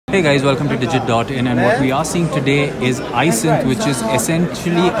Hey guys, welcome to Digit.in, and what we are seeing today is Eyesynth, which is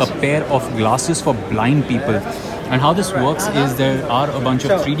essentially a pair of glasses for blind people. And how this works is there are a bunch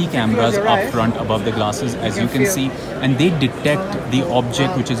of 3D cameras up front above the glasses, as you can see, and they detect the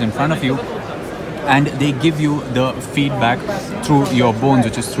object which is in front of you, and they give you the feedback through your bones,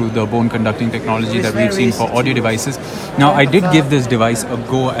 which is through the bone conducting technology that we've seen for audio devices. Now, I did give this device a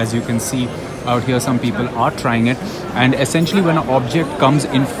go. As you can see out here, some people are trying it, and essentially when an object comes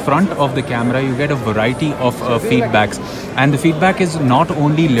in front of the camera, you get a variety of feedbacks, and the feedback is not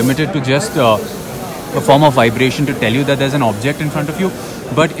only limited to just a form of vibration to tell you that there's an object in front of you,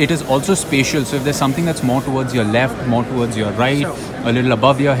 but it is also spatial. So if there's something that's more towards your left, more towards your right, a little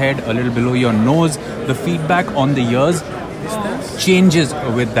above your head, a little below your nose, the feedback on the ears changes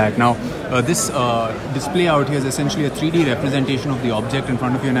with that. Now, this display out here is essentially a 3D representation of the object in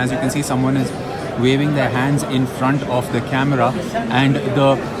front of you, and as you can see, someone is waving their hands in front of the camera, and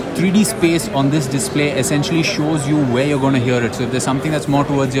the 3D space on this display essentially shows you where you're going to hear it. So if there's something that's more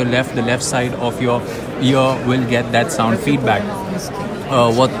towards your left, the left side of your ear will get that sound feedback.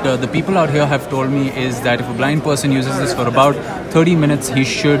 What the people out here have told me is that if a blind person uses this for about 30 minutes, he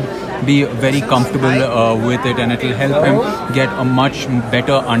should be very comfortable with it, and it will help him get a much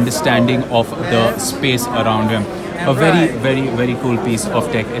better understanding of the space around him. A very cool piece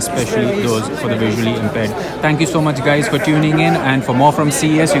of tech, especially those for the visually impaired. Thank you so much guys for tuning in, and for more from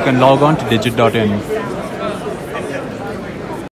CES you can log on to digit.in.